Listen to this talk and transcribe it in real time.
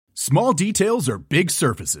Small details are big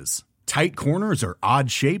surfaces. Tight corners are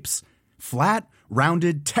odd shapes. Flat,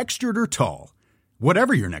 rounded, textured, or tall.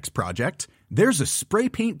 Whatever your next project, there's a spray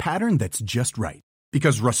paint pattern that's just right.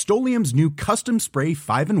 Because Rust-Oleum's new Custom Spray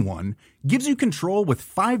 5-in-1 gives you control with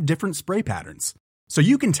 5 different spray patterns. So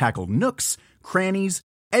you can tackle nooks, crannies,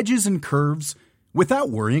 edges, and curves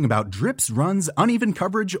without worrying about drips, runs, uneven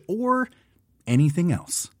coverage, or anything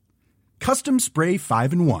else. Custom Spray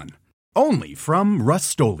 5-in-1. Only from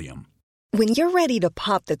Rust-Oleum. When you're ready to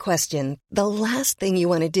pop the question, the last thing you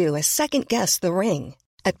want to do is second-guess the ring.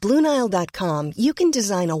 At BlueNile.com, you can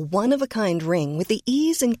design a one-of-a-kind ring with the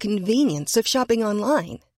ease and convenience of shopping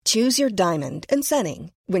online. Choose your diamond and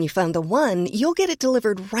setting. When you find the one, you'll get it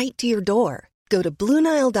delivered right to your door. Go to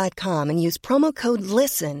BlueNile.com and use promo code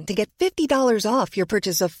LISTEN to get $50 off your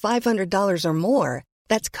purchase of $500 or more.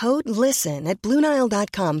 That's code LISTEN at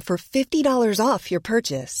BlueNile.com for $50 off your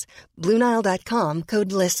purchase. BlueNile.com,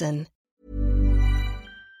 code LISTEN.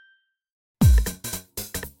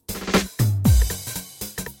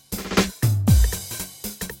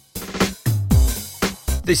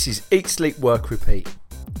 This is Eat, Sleep, Work, Repeat,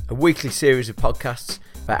 a weekly series of podcasts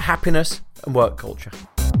about happiness and work culture.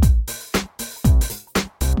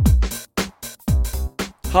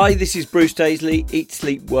 Hi, this is Bruce Daisley, Eat,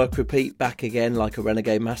 Sleep, Work, Repeat, back again like a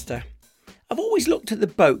renegade master. I've always looked at the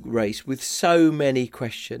boat race with so many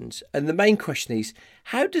questions, and the main question is,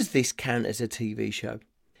 how does this count as a TV show?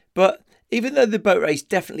 But even though the boat race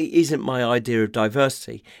definitely isn't my idea of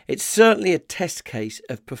diversity, it's certainly a test case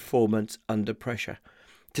of performance under pressure.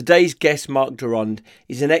 Today's guest, Mark Durand,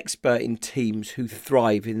 is an expert in teams who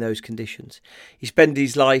thrive in those conditions. He spent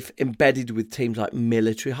his life embedded with teams like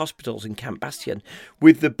military hospitals and Camp Bastion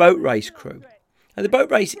with the boat race crew. And the boat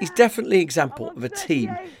race is definitely an example of a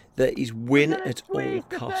team that is win at all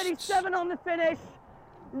costs. 37 on the finish.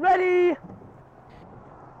 Ready.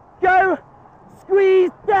 Go.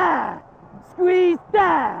 Squeeze there. Squeeze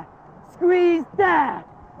there. Squeeze there.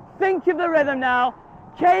 Think of the rhythm now.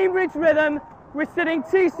 Cambridge rhythm. We're sitting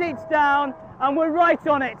 2 seats down and we're right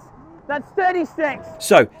on it. That's 36.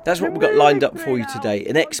 So that's what we've got lined up for you today,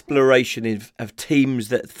 an exploration of teams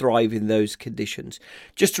that thrive in those conditions.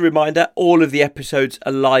 Just a reminder, all of the episodes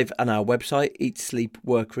are live on our website,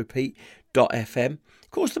 eatsleepworkrepeat.fm.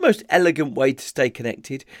 Of course, the most elegant way to stay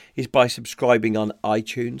connected is by subscribing on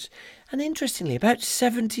iTunes. And interestingly, about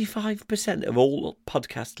 75% of all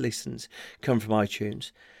podcast listens come from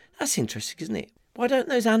iTunes. That's interesting, isn't it? Why don't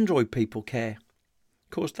those Android people care?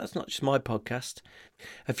 Of course, that's not just my podcast.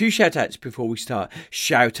 A few shout-outs before we start.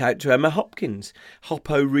 Shout out to Emma Hopkins.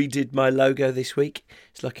 Hoppo redid my logo this week.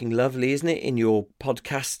 It's looking lovely, isn't it, in your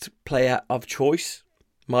podcast player of choice?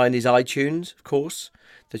 Mine is iTunes, of course,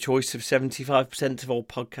 the choice of 75% of all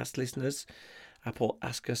podcast listeners. Apple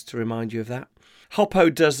asked us to remind you of that. Hoppo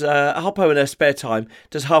in her spare time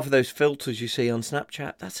does half of those filters you see on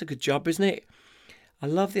Snapchat. That's a good job, isn't it? I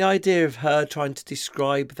love the idea of her trying to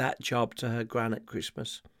describe that job to her gran at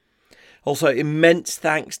Christmas. Also, immense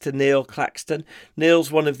thanks to Neil Claxton.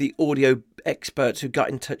 Neil's one of the audio experts who got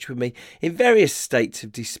in touch with me in various states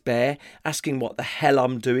of despair, asking what the hell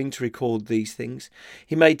I'm doing to record these things.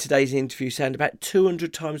 He made today's interview sound about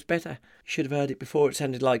 200 times better. You should have heard it before. It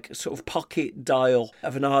sounded like a sort of pocket dial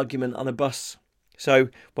of an argument on a bus. So,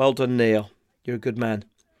 well done, Neil. You're a good man.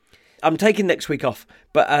 I'm taking next week off,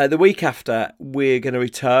 but the week after we're going to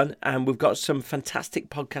return and we've got some fantastic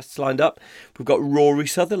podcasts lined up. We've got Rory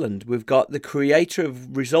Sutherland. We've got the creator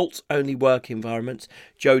of Results Only Work Environments,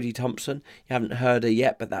 Jodie Thompson. You haven't heard her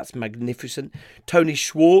yet, but that's magnificent. Tony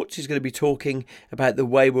Schwartz is going to be talking about the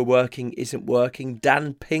way we're working isn't working.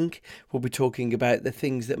 Dan Pink will be talking about the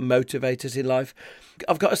things that motivate us in life.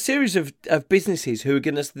 I've got a series of businesses who are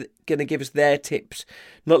going to give us their tips.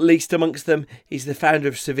 Not least amongst them is the founder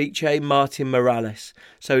of Ceviche, Martin Morales.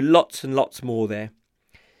 So lots and lots more there.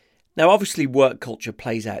 Now, obviously, work culture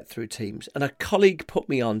plays out through teams, and a colleague put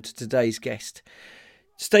me on to today's guest.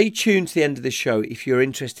 Stay tuned to the end of the show if you're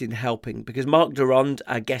interested in helping, because Mark Durand,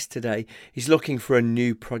 our guest today, is looking for a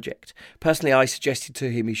new project. Personally, I suggested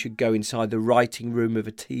to him he should go inside the writing room of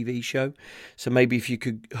a TV show. So maybe if you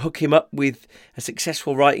could hook him up with a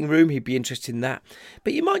successful writing room, he'd be interested in that.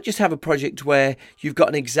 But you might just have a project where you've got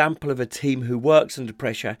an example of a team who works under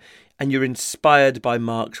pressure and you're inspired by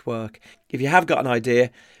Mark's work. If you have got an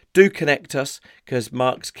idea, do connect us, because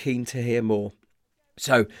Mark's keen to hear more.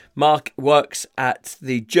 So, Mark works at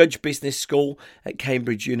the Judge Business School at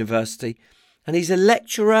Cambridge University, and he's a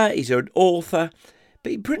lecturer, he's an author,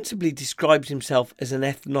 but he principally describes himself as an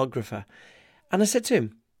ethnographer. And I said to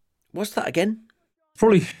him, what's that again?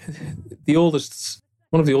 Probably the oldest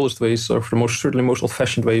One of the oldest ways, or certainly most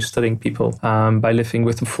old-fashioned way, is studying people by living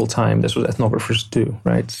with them full-time. That's what ethnographers do,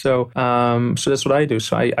 right? So that's what I do.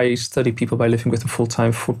 So I study people by living with them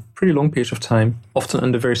full-time for pretty long periods of time, often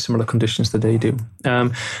under very similar conditions that they do.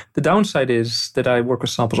 The downside is that I work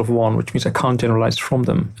with samples of one, which means I can't generalize from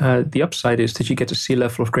them. The upside is that you get to see a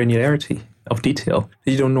level of granularity, of detail,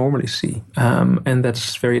 that you don't normally see. And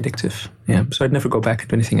that's very addictive. Yeah. So I'd never go back and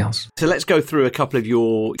do anything else. So let's go through a couple of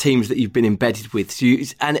your teams that you've been embedded with.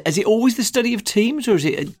 And is it always the study of teams, or is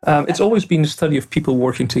it? It's always been the study of people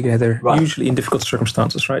working together, right, usually in difficult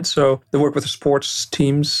circumstances, right? So the work with the sports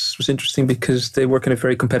teams was interesting because they work in a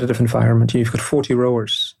very competitive environment. You've got 40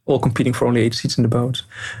 rowers, all competing for only 8 seats in the boat.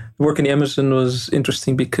 The work in the Amazon was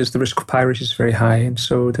interesting because the risk of piracy is very high, and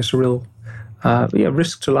so there's a real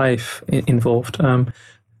risk to life involved.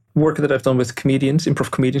 Work that I've done with comedians,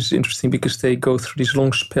 improv comedians, is interesting because they go through these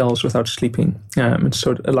long spells without sleeping. And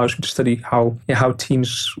so it allows me to study how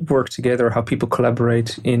teams work together, how people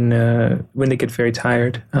collaborate when they get very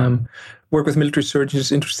tired. Work with military surgeons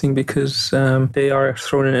is interesting because they are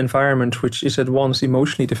thrown in an environment which is at once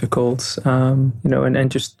emotionally difficult,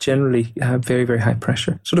 and just generally very, very high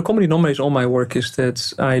pressure. So the common denominator in all my work is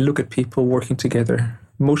that I look at people working together,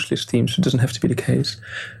 mostly as teams. It doesn't have to be the case,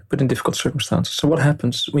 but in difficult circumstances. So what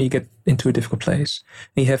happens when you get into a difficult place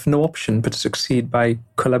and you have no option but to succeed by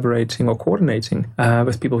collaborating or coordinating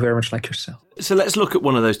with people very much like yourself? So let's look at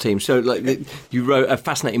one of those teams. So you wrote a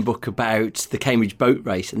fascinating book about the Cambridge boat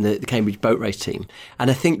race and the Cambridge boat race team.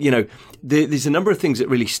 And I think, there's a number of things that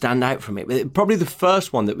really stand out from it. Probably the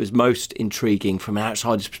first one that was most intriguing from an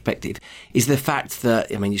outsider's perspective is the fact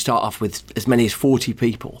that, you start off with as many as 40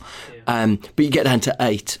 people, but you get down to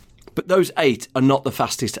 8. But those 8 are not the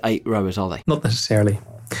fastest 8 rowers, are they? Not necessarily.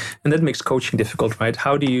 And that makes coaching difficult, right?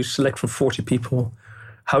 How do you select from 40 people?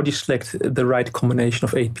 How do you select the right combination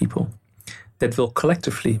of 8 people that will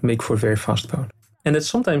collectively make for a very fast boat? And it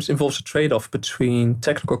sometimes involves a trade-off between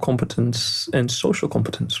technical competence and social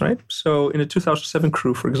competence, right? So in the 2007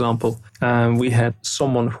 crew, for example, we had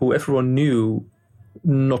someone who everyone knew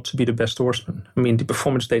not to be the best oarsman. The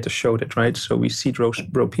performance data showed it, right? So we seed row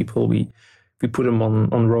people, we put them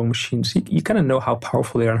on rowing machines. You kind of know how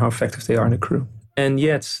powerful they are and how effective they are in a crew. And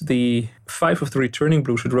yet the 5 of the returning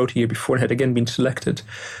Blues who rowed the year before and had again been selected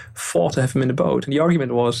fought to have him in the boat. And the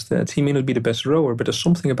argument was that he may not be the best rower, but there's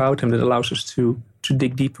something about him that allows us to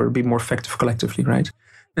dig deeper, be more effective collectively, right?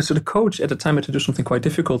 And so the coach at the time had to do something quite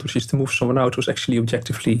difficult, which is to move someone out who was actually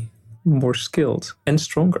objectively more skilled and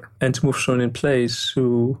stronger, and to move someone in place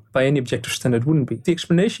who by any objective standard wouldn't be. The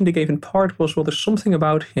explanation they gave in part was, well, there's something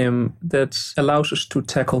about him that allows us to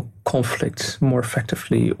tackle conflict more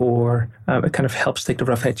effectively, or it kind of helps take the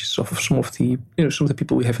rough edges off of some of the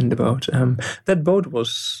people we have in the boat. That boat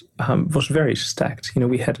was very stacked.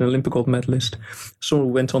 We had an Olympic gold medalist, someone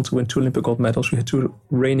who went on to win 2 Olympic gold medals. We had 2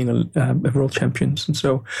 reigning world champions, and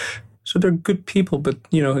so they're good people, but,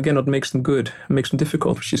 again, what makes them good makes them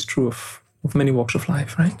difficult, which is true of many walks of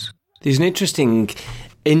life, right? There's an interesting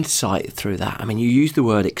insight through that. You use the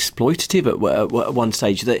word exploitative at one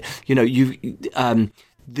stage, that,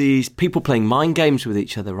 these people playing mind games with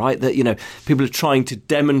each other, right? That, people are trying to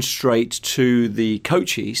demonstrate to the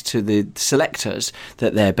coaches, to the selectors,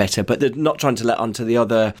 that they're better, but they're not trying to let on to the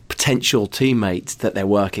other potential teammates that they're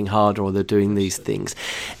working hard or they're doing these things.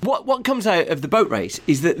 What comes out of the boat race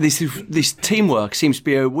is that this teamwork seems to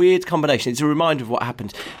be a weird combination. It's a reminder of what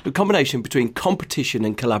happens. A combination between competition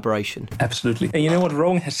and collaboration. Absolutely. And you know what?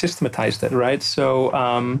 Rowing has systematized that, right? So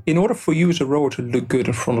in order for you as a rower to look good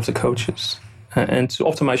in front of the coaches, and to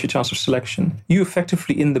optimize your chance of selection, you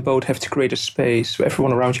effectively in the boat have to create a space where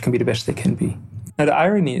everyone around you can be the best they can be. Now, the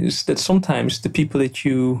irony is that sometimes the people that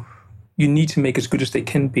you need to make as good as they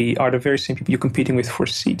can be are the very same people you're competing with for a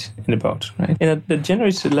seat in the boat, right? And that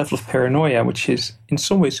generates a level of paranoia, which is in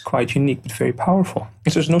some ways quite unique, but very powerful.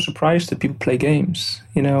 And so there's no surprise that people play games.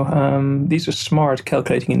 These are smart,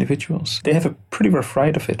 calculating individuals. They have a pretty rough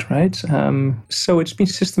ride of it, right? So it's been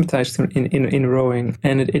systematized in rowing,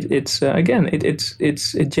 and it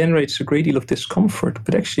generates a great deal of discomfort.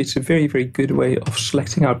 But actually, it's a very, very good way of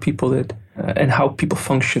selecting out people that and how people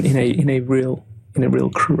function in a real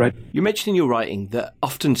crew, right? You mentioned in your writing that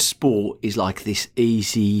often sport is like this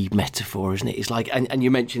easy metaphor, isn't it? It's like, and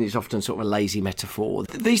you mentioned it's often sort of a lazy metaphor.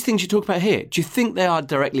 These things you talk about here, do you think they are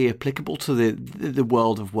directly applicable to the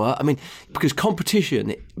world of work? Because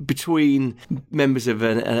competition between members of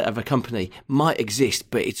a company might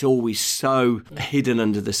exist, but it's always so hidden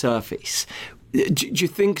under the surface. Do you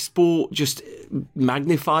think sport just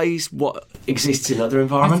magnifies what exists in other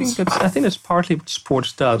environments? I think that's partly what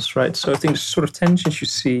sports does, right? So I think the sort of tensions you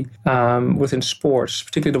see within sports,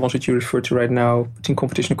 particularly the ones that you refer to right now, between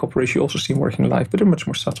competition and cooperation, you also see in working life, but they're much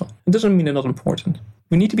more subtle. It doesn't mean they're not important.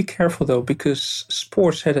 We need to be careful, though, because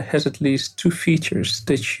sports has at least two features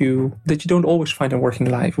that you don't always find in working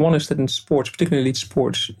life. One is that in sports, particularly elite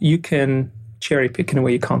sports, you can cherry pick in a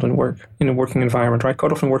way you can't in a working environment, right?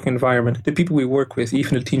 Quite often in a working environment, the people we work with,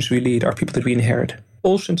 even the teams we lead, are people that we inherit.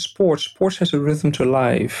 Also in sports has a rhythm to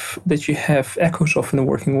life that you have echoes of in the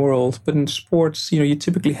working world. But in sports, you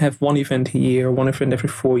typically have one event a year, one event every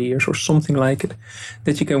 4 years, or something like it,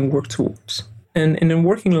 that you can work towards. And in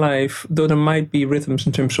working life, though there might be rhythms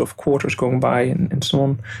in terms of quarters going by and so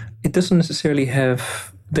on, it doesn't necessarily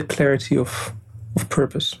have the clarity of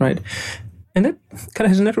purpose, right? And that kind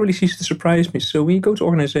of has never really ceased to surprise me. So when you go to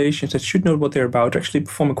organizations that should know what they're about, actually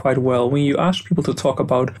performing quite well, when you ask people to talk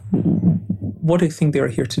about what they think they're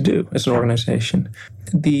here to do as an organization,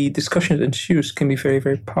 the discussion that ensues can be very,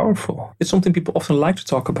 very powerful. It's something people often like to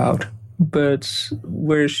talk about, but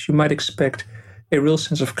whereas you might expect a real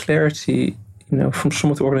sense of clarity, from some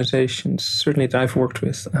of the organizations, certainly that I've worked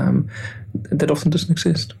with, that often doesn't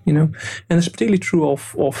exist, And it's particularly true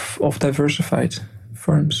of diversified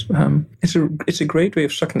firms. It's a great way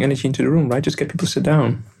of sucking energy into the room, right? Just get people to sit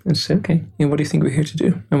down and say, okay, what do you think we're here to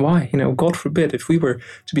do? And why? God forbid, if we were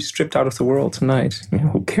to be stripped out of the world tonight,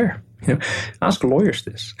 who care? Ask lawyers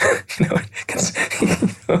this.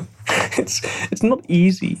 It's not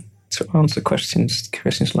easy to answer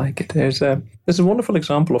questions like it. There's a wonderful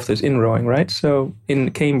example of this in rowing, right? So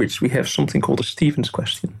in Cambridge, we have something called a Stevens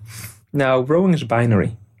question. Now, rowing is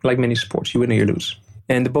binary, like many sports. You win or you lose.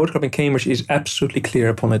 And the boat club in Cambridge is absolutely clear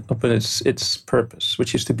upon its purpose,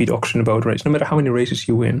 which is to beat Oxford in a boat race. No matter how many races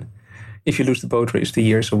you win, if you lose the boat race, the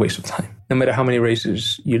year is a waste of time. No matter how many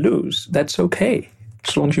races you lose, that's okay,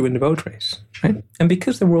 as long as you win the boat race, right? And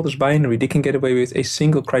because the world is binary, they can get away with a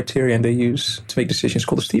single criterion they use to make decisions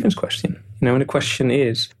called the Stevens question. And the question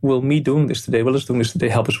is, will me doing this today, will us doing this today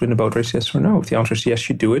help us win the boat race, yes or no? If the answer is yes,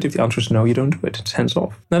 you do it. If the answer is no, you don't do it. It's hands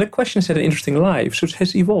off. Now, the question has had an interesting life, so it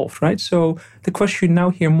has evolved, right? So the question you now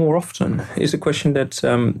hear more often is a question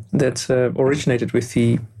that originated with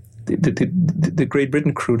the Great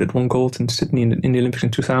Britain crew that won gold in Sydney in the Olympics in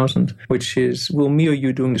 2000, which is, will me or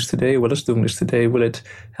you doing this today, will us doing this today, will it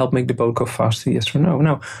help make the boat go faster, yes or no?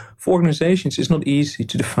 Now, for organizations, it's not easy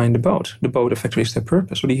to define the boat. The boat effectively is their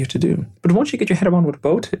purpose. What are you here to do? But once you get your head around what a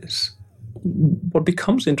boat is, what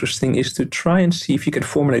becomes interesting is to try and see if you can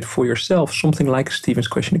formulate for yourself something like a Stevens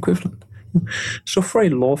question equivalent. So for a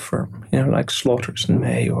law firm, like Slaughters and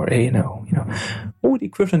May or A&O, what would the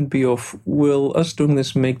equivalent be of, will us doing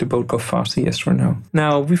this make the boat go faster, yes or no?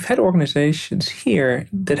 Now, we've had organizations here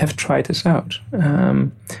that have tried this out.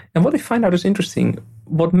 And what they find out is interesting.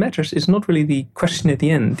 What matters is not really the question at the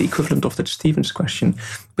end, the equivalent of that Stevens question,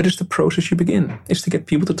 but it's the process you begin. It's to get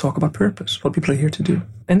people to talk about purpose, what people are here to do.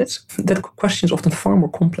 And that question is often far more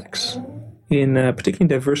complex in particularly in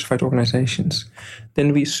diversified organizations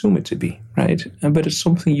than we assume it to be, right? But it's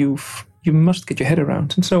something you must get your head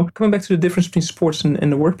around. And so coming back to the difference between sports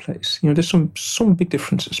and the workplace, there's some big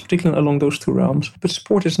differences, particularly along those two realms. But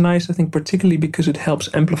sport is nice, I think, particularly because it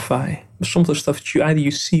helps amplify some of the stuff that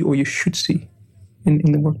you see or you should see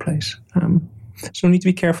in the workplace. So we need to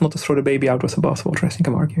be careful not to throw the baby out with the bathwater, I think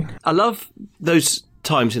I'm arguing. I love those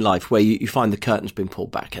times in life where you find the curtain's been pulled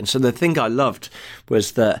back. And so the thing I loved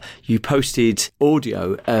was that you posted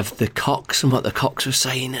audio of the cocks and what the cocks were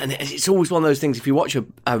saying. And it's always one of those things, if you watch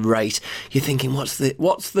a race, you're thinking, what's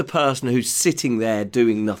the person who's sitting there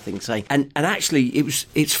doing nothing saying? And actually,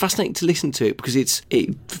 it's fascinating to listen to it because it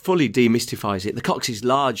fully demystifies it. The cocks is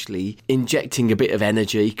largely injecting a bit of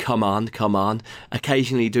energy, come on,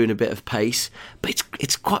 occasionally doing a bit of pace. But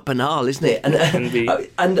it's quite banal, isn't it?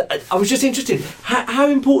 And I was just interested, how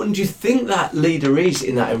important do you think that leader is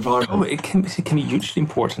in that environment? It can be hugely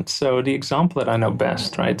important. So the example that I know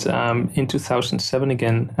best, right, in 2007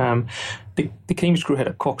 again, the Cambridge crew had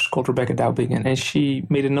a cox called Rebecca Dowbiggen, and she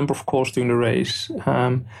made a number of calls during the race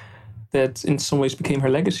that in some ways became her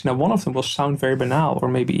legacy. Now, one of them will sound very banal or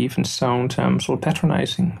maybe even sound sort of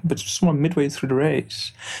patronizing, but somewhat midway through the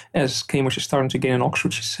race, as Cambridge is starting to gain in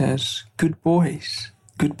Oxford, she says, good boys,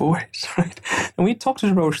 right? And when you talk to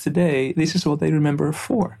the rowers today, this is what they remember her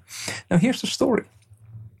for. Now, here's the story.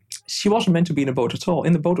 She wasn't meant to be in a boat at all.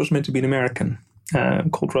 In the boat was meant to be an American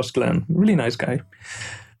called Russ Glenn, really nice guy.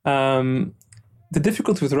 The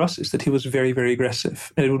difficulty with Russ is that he was very, very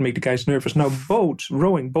aggressive, and it would make the guys nervous. Now,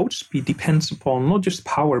 rowing, boat speed depends upon not just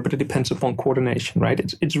power, but it depends upon coordination, right?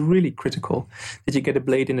 It's really critical that you get a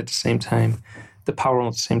blade in at the same time, the power on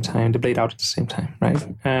at the same time, the blade out at the same time, right?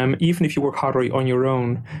 Even if you work harder on your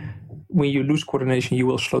own, when you lose coordination, you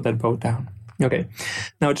will slow that boat down. Okay.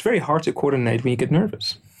 Now, it's very hard to coordinate when you get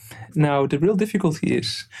nervous. Now, the real difficulty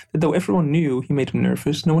is that though everyone knew he made them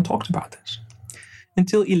nervous, no one talked about this.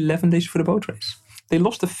 Until 11 days before the boat race. They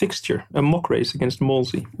lost a fixture, a mock race against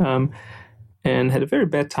Molsey, and had a very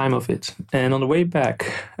bad time of it. And on the way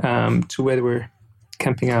back to where they were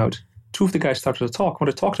camping out, two of the guys started to talk. What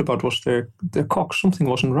they talked about was their cock. Something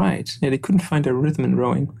wasn't right. They couldn't find their rhythm in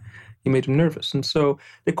rowing. He made them nervous. And so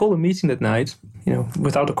they called a meeting that night,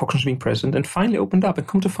 without the coxswains being present, and finally opened up and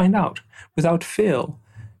come to find out, without fail,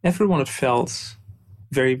 everyone had felt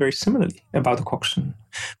very, very similarly about the coxswain.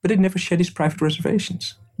 But they never shared these private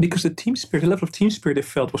reservations. Because the team spirit, the level of team spirit they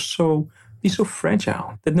felt was so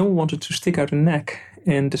fragile that no one wanted to stick out a neck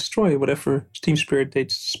and destroy whatever team spirit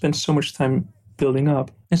they'd spent so much time building up.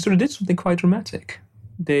 And so they did something quite dramatic.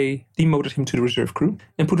 They demoted him to the reserve crew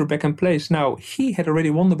and put Rebecca in place. Now, he had already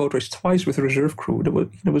won the boat race twice with the reserve crew.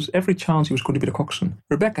 There was every chance he was going to be the coxswain.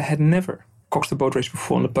 Rebecca had never coxed a boat race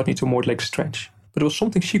before on the Putney to Mortlake stretch. But it was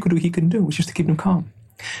something she could do, he couldn't do, which is to keep them calm.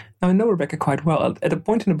 Now, I know Rebecca quite well. At a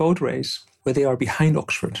point in the boat race where they are behind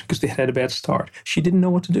Oxford because they had a bad start, she didn't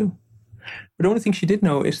know what to do. But the only thing she did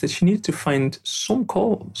know is that she needed to find some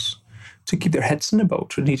calls to keep their heads in the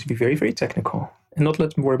boat. So they need to be very, very technical and not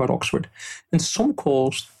let them worry about Oxford. And some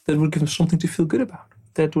calls that would give them something to feel good about,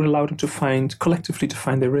 that would allow them to collectively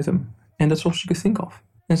find their rhythm. And that's all she could think of.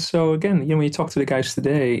 And so, again, when you talk to the guys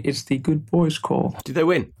today, it's the good boys call. Did they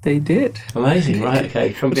win? They did. Amazing, right,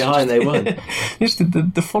 okay. From behind they won. Yes,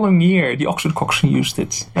 the following year, the Oxford coxswain used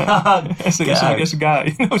it. As a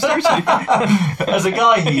guy. No, seriously. As a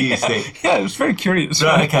guy he used it? Yeah, it was very curious.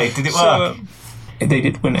 Right, okay. Did it work? They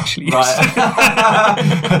did win, actually. Yes.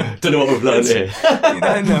 Right. Don't know what we've learned here.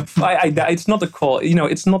 No, it's not a call.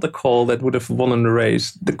 It's not a call that would have won in the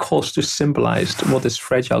race. The calls just symbolized what this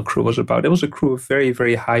fragile crew was about. It was a crew of very,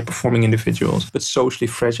 very high-performing individuals, but socially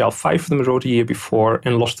fragile. 5 of them rode a year before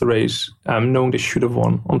and lost the race, knowing they should have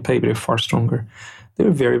won. On paper, they're far stronger. They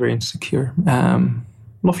were very, very insecure.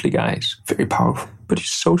 Lovely guys, very powerful, but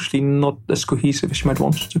socially not as cohesive as you might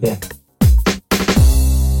want it to be. Yeah.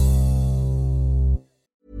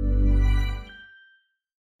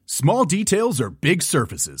 Small details are big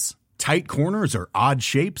surfaces. Tight corners are odd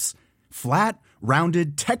shapes. Flat,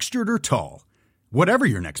 rounded, textured, or tall. Whatever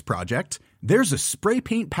your next project, there's a spray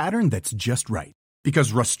paint pattern that's just right.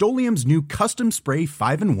 Because Rust-Oleum's new Custom Spray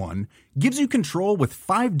 5-in-1 gives you control with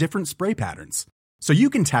 5 different spray patterns. So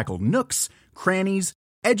you can tackle nooks, crannies,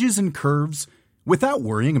 edges, and curves without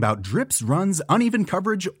worrying about drips, runs, uneven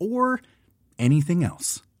coverage, or anything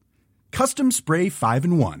else. Custom Spray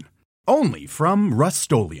 5-in-1. Only from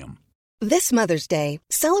Rust-Oleum. This Mother's Day,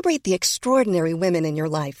 celebrate the extraordinary women in your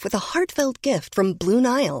life with a heartfelt gift from Blue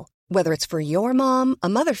Nile. Whether it's for your mom, a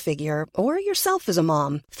mother figure, or yourself as a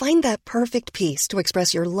mom, find that perfect piece to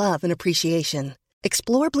express your love and appreciation.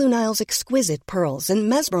 Explore Blue Nile's exquisite pearls and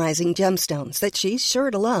mesmerizing gemstones that she's sure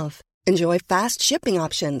to love. Enjoy fast shipping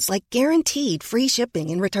options like guaranteed free shipping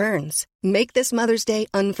and returns. Make this Mother's Day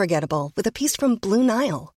unforgettable with a piece from Blue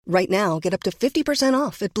Nile. Right now, get up to 50%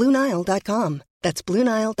 off at BlueNile.com. That's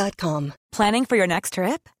BlueNile.com. Planning for your next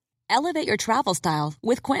trip? Elevate your travel style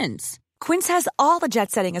with Quince. Quince has all the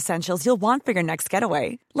jet-setting essentials you'll want for your next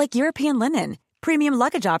getaway, like European linen, premium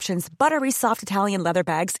luggage options, buttery soft Italian leather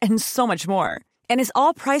bags, and so much more. And is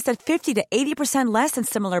all priced at 50 to 80% less than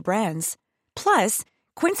similar brands. Plus,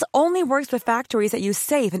 Quince only works with factories that use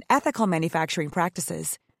safe and ethical manufacturing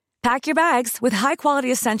practices. Pack your bags with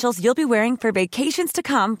high-quality essentials you'll be wearing for vacations to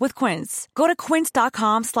come with Quince. Go to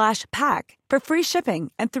quince.com/pack for free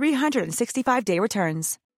shipping and 365-day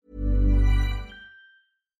returns.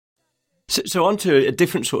 So on to a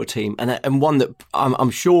different sort of team, and one that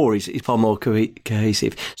I'm sure is far more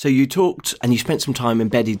cohesive. So you talked, and you spent some time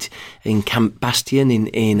embedded in Camp Bastion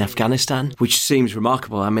in Afghanistan, which seems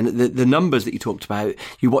remarkable. I mean, the numbers that you talked about,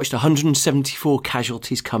 you watched 174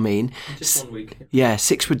 casualties come in. Just 1 week. Yeah,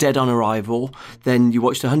 6 were dead on arrival. Then you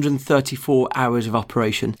watched 134 hours of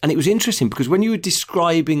operation. And it was interesting because when you were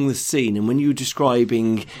describing the scene and when you were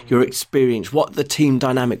describing your experience, what the team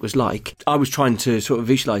dynamic was like, I was trying to sort of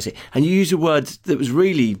visualise it. And you used a word that was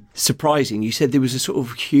really surprising. You said there was a sort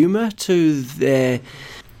of humour to their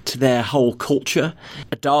to their whole culture,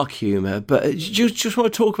 a dark humour. But just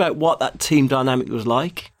want to talk about what that team dynamic was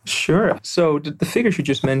like. Sure. So the figures you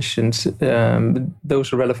just mentioned,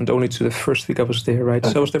 those are relevant only to the first week I was there, right?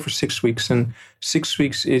 So I was there for 6 weeks, and 6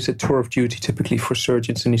 weeks is a tour of duty typically for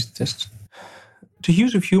surgeons and anaesthetists. The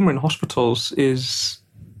use of humour in hospitals is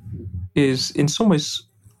in some ways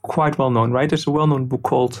quite well known, right? There's a well-known book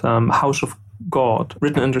called House of God,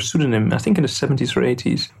 written under pseudonym, I think in the 70s or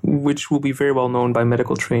 80s, which will be very well known by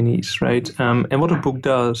medical trainees, right? And what the book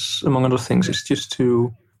does, among other things, is just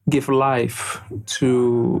to give life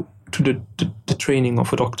to the training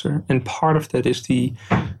of a doctor. And part of that is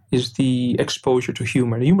the exposure to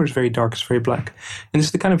humor. The humor is very dark, it's very black. And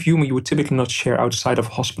it's the kind of humor you would typically not share outside of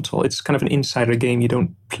a hospital. It's kind of an insider game you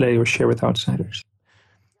don't play or share with outsiders.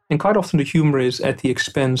 And quite often the humor is at the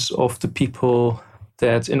expense of the people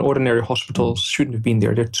that in ordinary hospitals shouldn't have been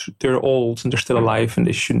there. They're old and they're still alive and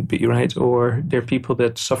they shouldn't be, right? Or they're people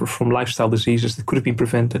that suffer from lifestyle diseases that could have been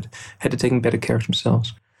prevented had they taken better care of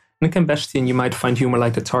themselves. In Camp Bastion, you might find humor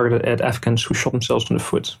like that targeted at Afghans who shot themselves in the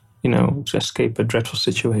foot, to escape a dreadful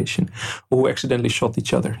situation, or who accidentally shot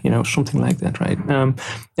each other, something like that, right? And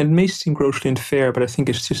it may seem grossly unfair, but I think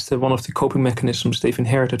it's just one of the coping mechanisms they've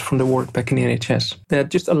inherited from the work back in the NHS that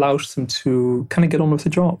just allows them to kind of get on with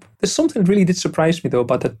the job. There's something that really did surprise me, though,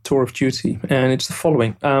 about that tour of duty, and it's the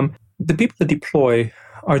following. The people that deploy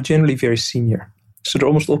are generally very senior, so they're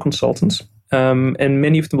almost all consultants, and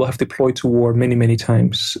many of them will have deployed to war many, many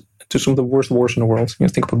times, to some of the worst wars in the world.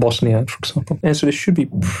 Think about Bosnia, for example. And so they should be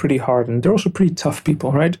pretty hardened. They're also pretty tough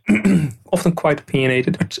people, right? Often quite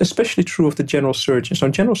opinionated. It's especially true of the general surgeons. Now,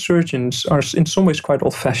 general surgeons are in some ways quite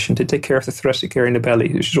old-fashioned. They take care of the thoracic area in the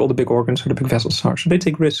belly, which is all the big organs where the big vessels are. So they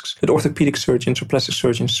take risks that orthopedic surgeons or plastic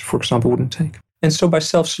surgeons, for example, wouldn't take. And so by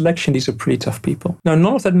self-selection, these are pretty tough people. Now,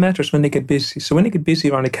 none of that matters when they get busy. So when they get busy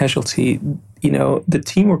around a casualty, the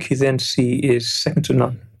teamwork you then see is second to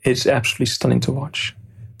none. It's absolutely stunning to watch.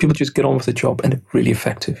 People just get on with the job and they're really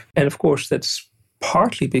effective. And of course, that's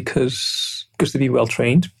partly because they've been well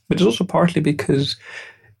trained, but it's also partly because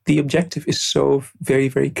the objective is so very,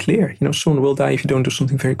 very clear. Someone will die if you don't do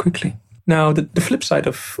something very quickly. Now, the flip side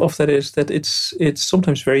of that is that it's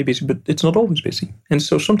sometimes very busy, but it's not always busy. And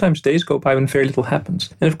so sometimes days go by when very little happens.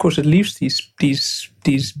 And of course, it leaves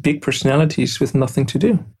these big personalities with nothing to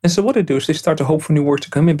do. And so what they do is they start to hope for new work to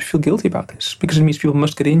come in, but feel guilty about this because it means people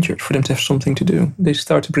must get injured for them to have something to do. They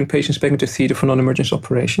start to bring patients back into theater for non-emergency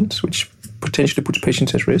operations, which potentially puts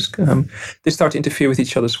patients at risk. They start to interfere with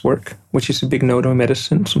each other's work, which is a big no-no in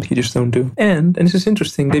medicine, something you just don't do. And this is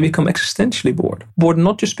interesting, they become existentially bored. Bored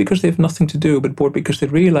not just because they have nothing to do, but bored because they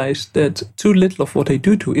realize that too little of what they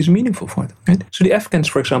do is meaningful for them. Right? So the Afghans,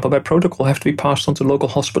 for example, by protocol have to be passed on to local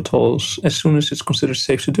hospitals as soon as it's considered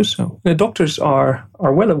safe to do so. And the doctors are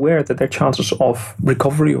well aware that their chances of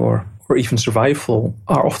recovery or even survival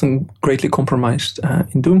are often greatly compromised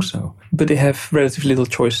in doing so. But they have relatively little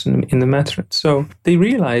choice in the matter. So they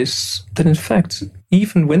realize that, in fact,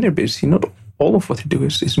 even when they're busy, not all of what they do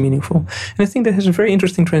is meaningful. And I think that has a very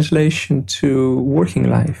interesting translation to working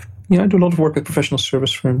life. I do a lot of work with professional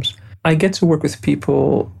service firms. I get to work with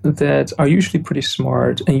people that are usually pretty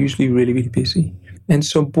smart and usually really, really busy. And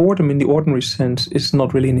so boredom in the ordinary sense is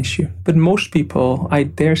not really an issue. But most people, I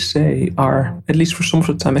dare say, are, at least for some of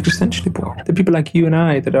the time, existentially bored. The people like you and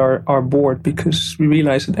I that are bored because we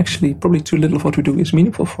realize that actually probably too little of what we do is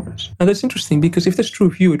meaningful for us. Now that's interesting because if that's true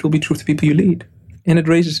of you, it will be true of the people you lead. And it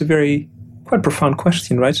raises a very quite profound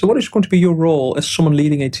question, right? So what is going to be your role as someone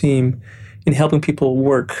leading a team in helping people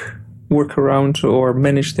work around or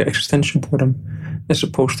manage their existential boredom as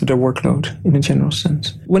opposed to their workload in a general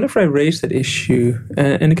sense? Whenever I raise that issue,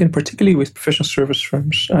 and again, particularly with professional service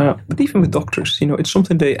firms, but even with doctors, it's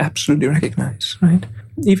something they absolutely recognize, right?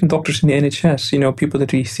 Even doctors in the NHS, people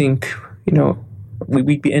that we think,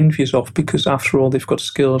 we'd be envious of because after all, they've got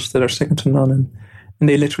skills that are second to none and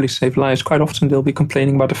they literally save lives. Quite often they'll be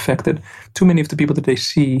complaining about the fact that too many of the people that they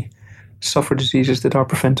see suffer diseases that are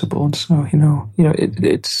preventable. And so,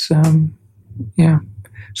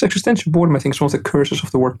 So existential boredom, I think, is one of the curses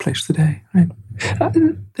of the workplace today, right?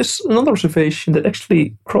 There's another observation that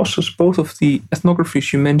actually crosses both of the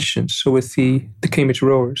ethnographies you mentioned, so with the Cambridge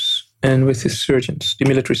rowers and with the surgeons, the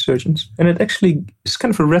military surgeons. And it actually is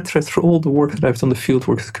kind of a red thread through all the work that I've done, the field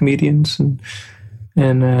work with comedians and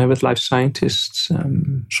with life scientists,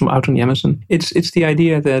 some out on the Amazon. It's the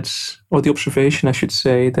idea that, or the observation, I should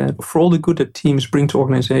say, that for all the good that teams bring to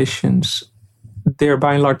organizations, they're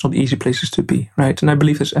by and large not easy places to be, right? And I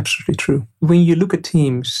believe that's absolutely true. When you look at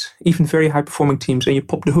teams, even very high-performing teams, and you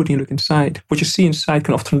pop the hood and you look inside, what you see inside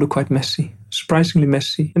can often look quite messy. surprisingly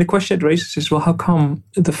messy. And the question it raises is, well, how come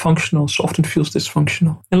the functional so often feels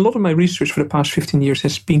dysfunctional? And a lot of my research for the past 15 years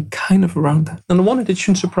has been kind of around that. On the one hand, it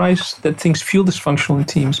shouldn't surprise that things feel dysfunctional in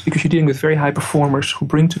teams, because you're dealing with very high performers who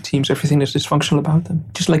bring to teams everything that's dysfunctional about them.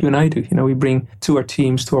 Just like you and I do. We bring to our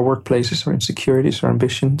teams, to our workplaces, our insecurities, our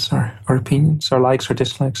ambitions, our opinions, our likes, our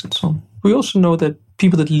dislikes, and so on. We also know that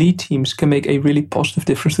people that lead teams can make a really positive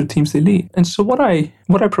difference to the teams they lead. And so what I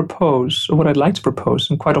propose, or what I'd like to propose,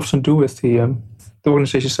 and quite often do with the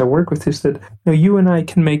organizations I work with, is that you and I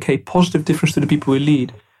can make a positive difference to the people we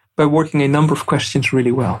lead by working a number of questions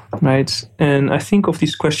really well, right? And I think of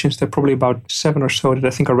these questions, there are probably about 7 or so that I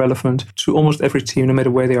think are relevant to almost every team, no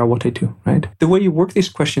matter where they are, what they do, right? The way you work these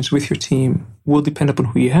questions with your team will depend upon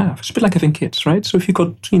who you have. It's a bit like having kids, right? So if you've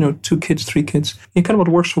got, 2 kids, 3 kids, kind of what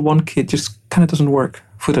works for one kid just kind of doesn't work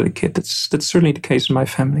for the other kid. That's certainly the case in my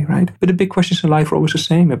family, right? But the big questions in life are always the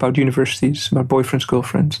same, about universities, about boyfriends,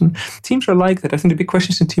 girlfriends. And teams are like that. I think the big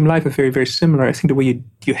questions in team life are very, very similar. I think the way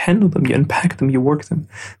you handle them, you unpack them, you work them,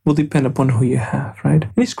 will depend upon who you have, right?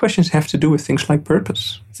 And these questions have to do with things like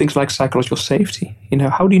purpose, things like psychological safety.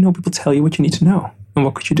 How do you know people tell you what you need to know? And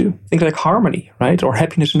what could you do? Things like harmony, right? Or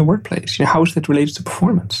happiness in the workplace. How is that related to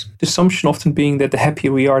performance? The assumption often being that the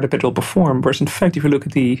happier we are, the better we'll perform. Whereas in fact, if you look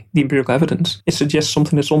at the empirical evidence, it suggests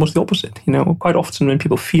something that's almost the opposite. Quite often when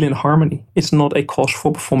people feel in harmony, it's not a cause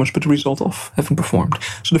for performance, but the result of having performed.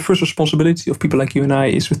 So the first responsibility of people like you and I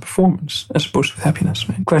is with performance, as opposed to with happiness.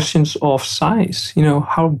 Right? Questions of size.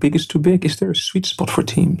 How big is too big? Is there a sweet spot for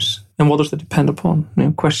teams? And what does that depend upon?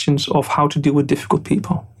 Questions of how to deal with difficult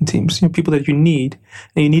people in teams. People that you need,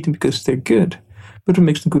 and you need them because they're good. But what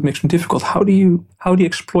makes them good makes them difficult. How do you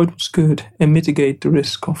exploit what's good and mitigate the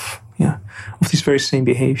risk of these very same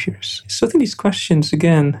behaviors? So I think these questions,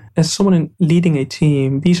 again, as someone leading a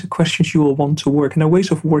team, these are questions you will want to work, and there are ways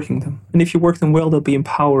of working them. And if you work them well, they'll be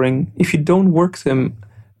empowering. If you don't work them,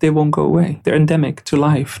 they won't go away. They're endemic to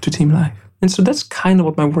life, to team life. And so that's kind of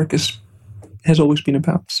what my work has always been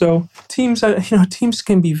about. So teams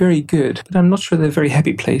can be very good, but I'm not sure they're very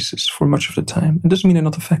happy places for much of the time. It doesn't mean they're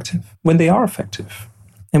not effective. When they are effective,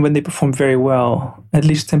 and when they perform very well, at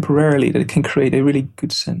least temporarily, that can create a really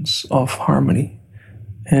good sense of harmony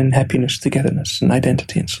and happiness, togetherness, and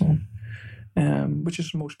identity, and so on, which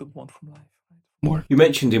is most people want from life. More. You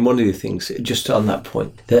mentioned in one of the things, just on that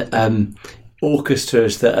point, that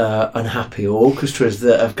orchestras that are unhappy, or orchestras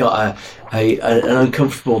that have got an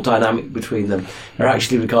uncomfortable dynamic between them, are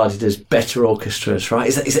actually regarded as better orchestras, right?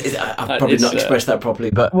 Is that I've probably not expressed that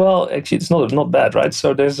properly, but well, actually, it's not bad, right?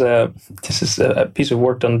 So this is a piece of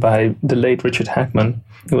work done by the late Richard Hackman,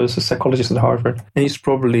 who was a psychologist at Harvard, and he's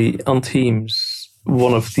probably on teams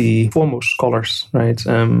one of the foremost scholars, right,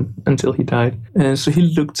 until he died. And so he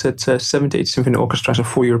looked at 78 symphony orchestras in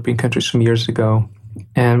 4 European countries some years ago.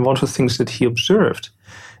 And one of the things that he observed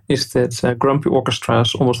is that grumpy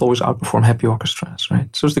orchestras almost always outperform happy orchestras,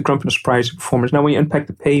 right? So it's the grumpiness prize performers. Now, when you unpack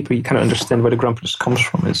the paper, you kind of understand where the grumpiness comes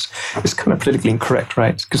from. It's kind of politically incorrect,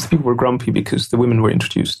 right? Because the people were grumpy because the women were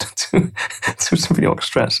introduced to symphony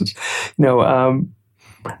orchestras.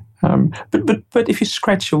 But if you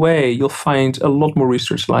scratch away, you'll find a lot more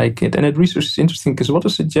research like it. And that research is interesting because what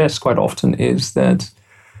it suggests quite often is that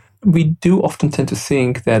we do often tend to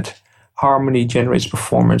think that harmony generates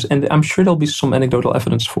performance. And I'm sure there'll be some anecdotal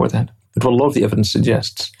evidence for that. But what a lot of the evidence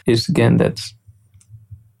suggests is, again, that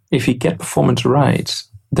if you get performance right,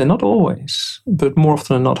 then not always, but more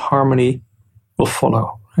often than not, harmony will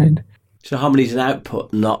follow, right? So harmony is an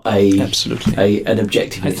output, not an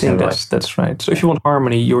objective. I think that's right. So if you want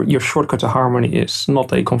harmony, your shortcut to harmony is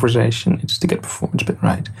not a conversation, it's to get performance bit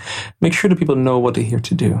right. Make sure that people know what they're here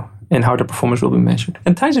to do and how their performance will be measured.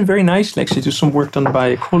 And ties in very nicely, actually, to some work done by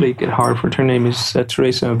a colleague at Harvard. Her name is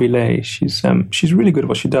Teresa Mobile. She's really good at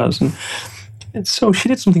what she does. And so she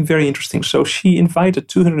did something very interesting. So she invited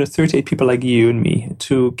 238 people like you and me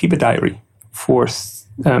to keep a diary for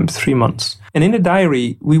 3 months. And in the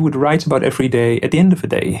diary, we would write about every day at the end of the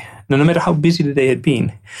day. Now, no matter how busy the day had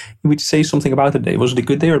been, we would say something about the day. Was it a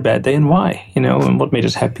good day or a bad day, and why? And what made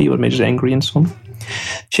us happy, what made us angry, and so on.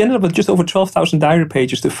 She ended up with just over 12,000 diary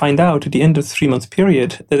pages to find out at the end of the 3-month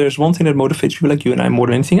period that there's one thing that motivates people like you and I more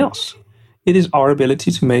than anything else. It is our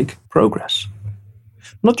ability to make progress.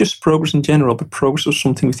 Not just progress in general, but progress of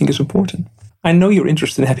something we think is important. I know you're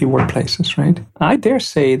interested in happy workplaces, right? I dare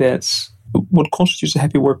say that what constitutes a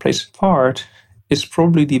happy workplace in part is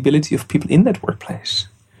probably the ability of people in that workplace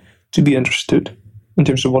to be understood in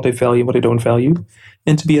terms of what they value and what they don't value,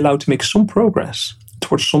 and to be allowed to make some progress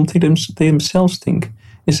towards something they themselves think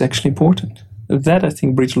is actually important. that I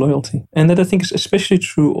think breeds loyalty. And that I think is especially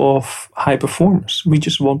true of high performers. We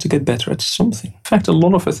just want to get better at something. In fact, a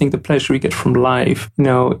lot of, I think, the pleasure we get from life,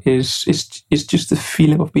 is just the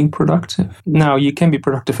feeling of being productive. Now, you can be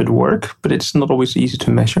productive at work, but it's not always easy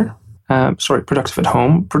to measure. Productive at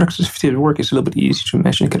home. Productivity at work is a little bit easier to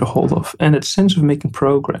measure and get a hold of. And that sense of making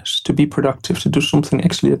progress, to be productive, to do something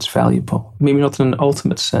actually that's valuable. Maybe not in an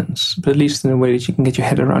ultimate sense, but at least in a way that you can get your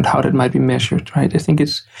head around how that might be measured, right? I think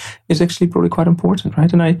it's actually probably quite important,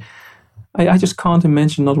 right? And I just can't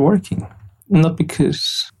imagine not working. Not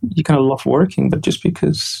because you kind of love working, but just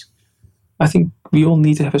because I think we all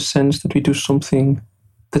need to have a sense that we do something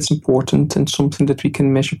that's important and something that we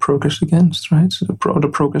can measure progress against, right? So the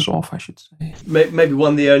progress off, I should say. Maybe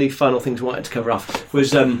one of the only final things I wanted to cover off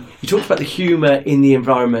was you talked about the humour in the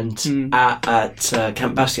environment at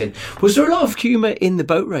Camp Bastion. Was there a lot of humour in the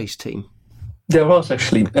boat race team? There was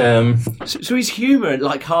actually. So is humour,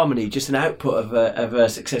 like harmony, just an output of a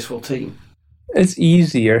successful team? It's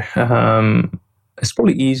easier. It's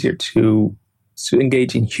probably easier to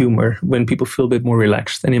engage in humor when people feel a bit more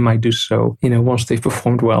relaxed, and they might do so, once they've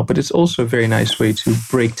performed well. But it's also a very nice way to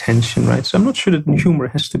break tension, right? So I'm not sure that humor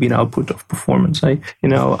has to be an output of performance. I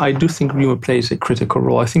do think humor plays a critical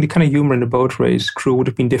role. I think the kind of humor in the boat race crew would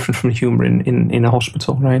have been different from the humor in a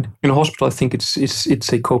hospital, right? In a hospital, I think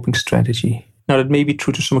it's a coping strategy. Now, that may be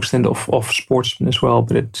true to some extent of sportsmen as well,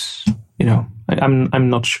 but it's, I'm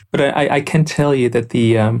not sure. But I can tell you that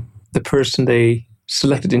the person they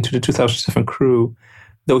selected into the 2007 crew,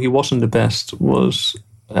 though he wasn't the best, was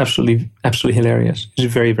absolutely hilarious.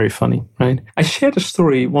 He's very, very funny, right? I shared a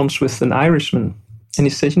story once with an Irishman, and he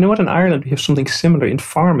said, in Ireland we have something similar in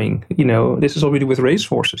farming. This is what we do with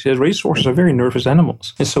racehorses. He said, racehorses are very nervous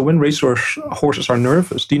animals. And so when racehorses are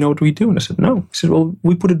nervous, do you know what we do? And I said, no. He said, well,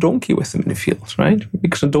 we put a donkey with them in the field, right?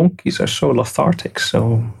 Because the donkeys are so lethargic,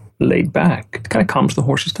 so laid back. It kind of calms the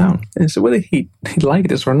horses down. And so whether he liked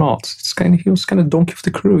this or not, he was kind of donkey of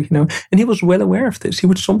the crew, And he was well aware of this. He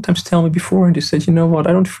would sometimes tell me before, and he said, you know what,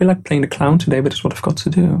 I don't feel like playing the clown today, but it's what I've got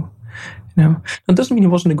to do. That doesn't mean he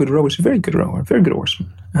wasn't a good rower. He's a very good rower, very good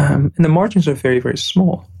horseman. And the margins are very, very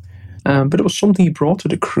small. But it was something he brought to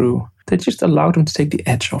the crew that just allowed him to take the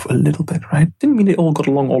edge off a little bit, right? Didn't mean they all got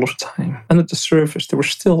along all of the time. And at the surface, there were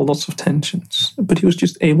still lots of tensions. But he was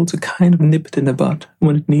just able to kind of nip it in the bud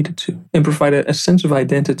when it needed to and provide a sense of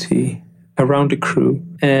identity around the crew,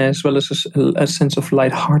 as well as a sense of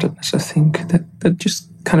lightheartedness, I think, that just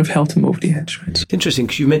kind of held him over the edge. Right? It's interesting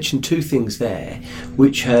because you mentioned two things there,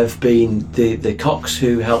 which have been the Cox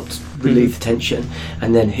who helped relieve the tension,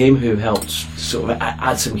 and then him who helped sort of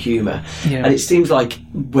add some humour. Yeah. And it seems like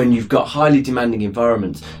when you've got highly demanding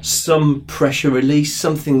environments, some pressure release,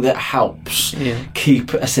 something that helps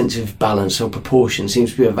keep a sense of balance or proportion,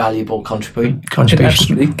 seems to be a valuable contribution. It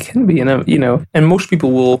absolutely can be, and most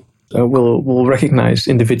people will recognize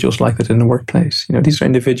individuals like that in the workplace. These are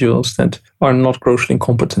individuals that are not grossly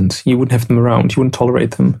incompetent. You wouldn't have them around. You wouldn't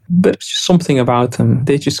tolerate them. But it's just something about them.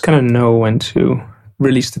 They just kind of know when to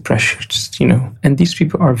release the pressure, And these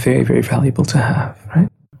people are very, very valuable to have, right?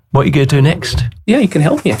 What are you going to do next? Yeah, you can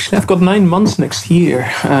help me, actually. I've got 9 months next year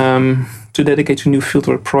to dedicate to new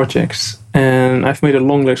fieldwork projects. And I've made a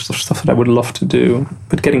long list of stuff that I would love to do.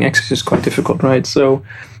 But getting access is quite difficult, right? So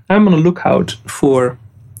I'm on the lookout for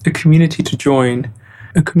a community to join,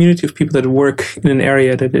 a community of people that work in an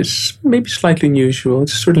area that is maybe slightly unusual.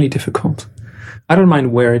 It's certainly difficult. I don't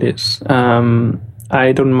mind where it is.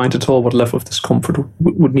 I don't mind at all what level of discomfort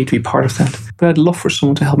would need to be part of that. But I'd love for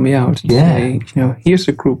someone to help me out. Say, here's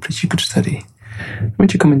a group that you could study. Why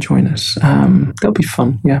don't you come and join us? That'll be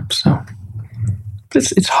fun. Yeah. So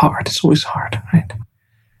it's hard. It's always hard, right?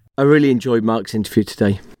 I really enjoyed Mark's interview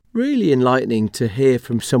today. Really enlightening to hear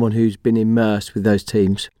from someone who's been immersed with those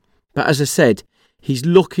teams. But as I said, he's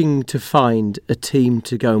looking to find a team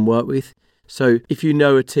to go and work with. So if you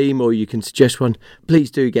know a team or you can suggest one,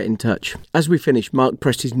 please do get in touch. As we finish, Mark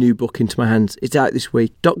pressed his new book into my hands. It's out this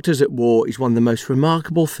week. Doctors at War is one of the most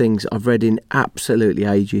remarkable things I've read in absolutely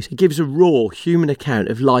ages. It gives a raw human account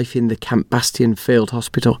of life in the Camp Bastion Field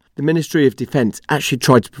Hospital. The Ministry of Defence actually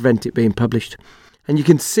tried to prevent it being published. And you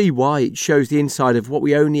can see why. It shows the inside of what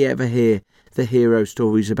we only ever hear the hero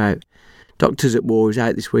stories about. Doctors at War is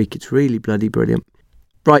out this week. It's really bloody brilliant.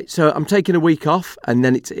 Right, so I'm taking a week off and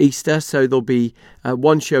then it's Easter, so there'll be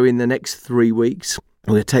one show in the next 3 weeks.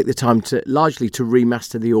 I'm going to take the time to largely to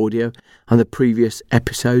remaster the audio on the previous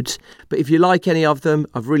episodes. But if you like any of them,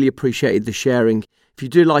 I've really appreciated the sharing. If you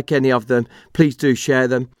do like any of them, please do share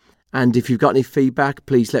them. And if you've got any feedback,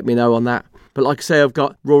 please let me know on that. But like I say, I've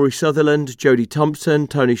got Rory Sutherland, Jodie Thompson,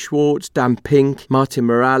 Tony Schwartz, Dan Pink, Martin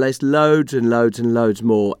Morales, loads and loads and loads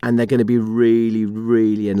more. And they're going to be really,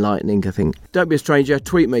 really enlightening, I think. Don't be a stranger.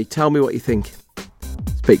 Tweet me. Tell me what you think.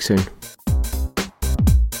 Speak soon.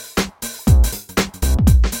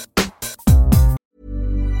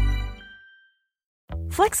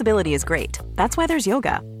 Flexibility is great. That's why there's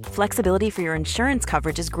yoga. Flexibility for your insurance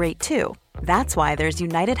coverage is great too. That's why there's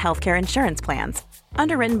United Healthcare Insurance Plans.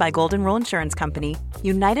 Underwritten by Golden Rule Insurance Company,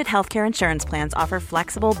 United Healthcare Insurance Plans offer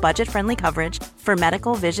flexible, budget-friendly coverage for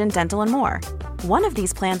medical, vision, dental, and more. One of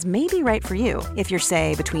these plans may be right for you if you're,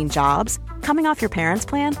 say, between jobs, coming off your parents'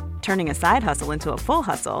 plan, turning a side hustle into a full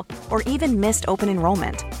hustle, or even missed open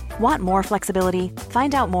enrollment. Want more flexibility?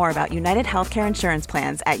 Find out more about United Healthcare Insurance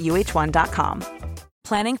Plans at uh1.com.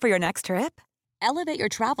 Planning for your next trip? Elevate your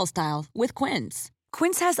travel style with Quince.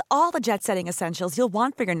 Quince has all the jet-setting essentials you'll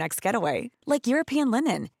want for your next getaway, like European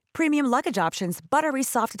linen, premium luggage options, buttery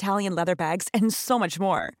soft Italian leather bags, and so much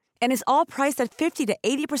more. And is all priced at 50 to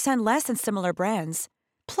 80% less than similar brands.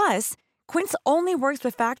 Plus, Quince only works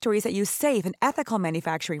with factories that use safe and ethical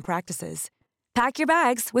manufacturing practices. Pack your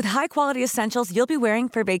bags with high-quality essentials you'll be wearing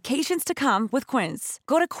for vacations to come with Quince.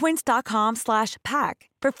 Go to quince.com/pack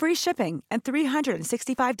for free shipping and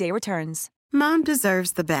 365-day returns. Mom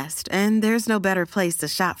deserves the best, and there's no better place to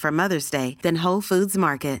shop for Mother's Day than Whole Foods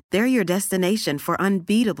Market. They're your destination for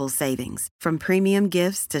unbeatable savings, from premium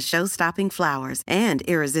gifts to show-stopping flowers and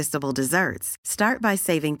irresistible desserts. Start by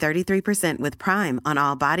saving 33% with Prime on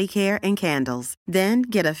all body care and candles. Then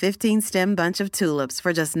get a 15-stem bunch of tulips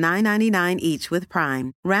for just $9.99 each with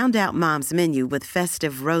Prime. Round out Mom's menu with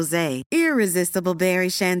festive rosé, irresistible berry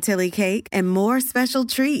chantilly cake, and more special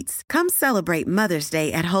treats. Come celebrate Mother's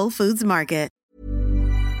Day at Whole Foods Market.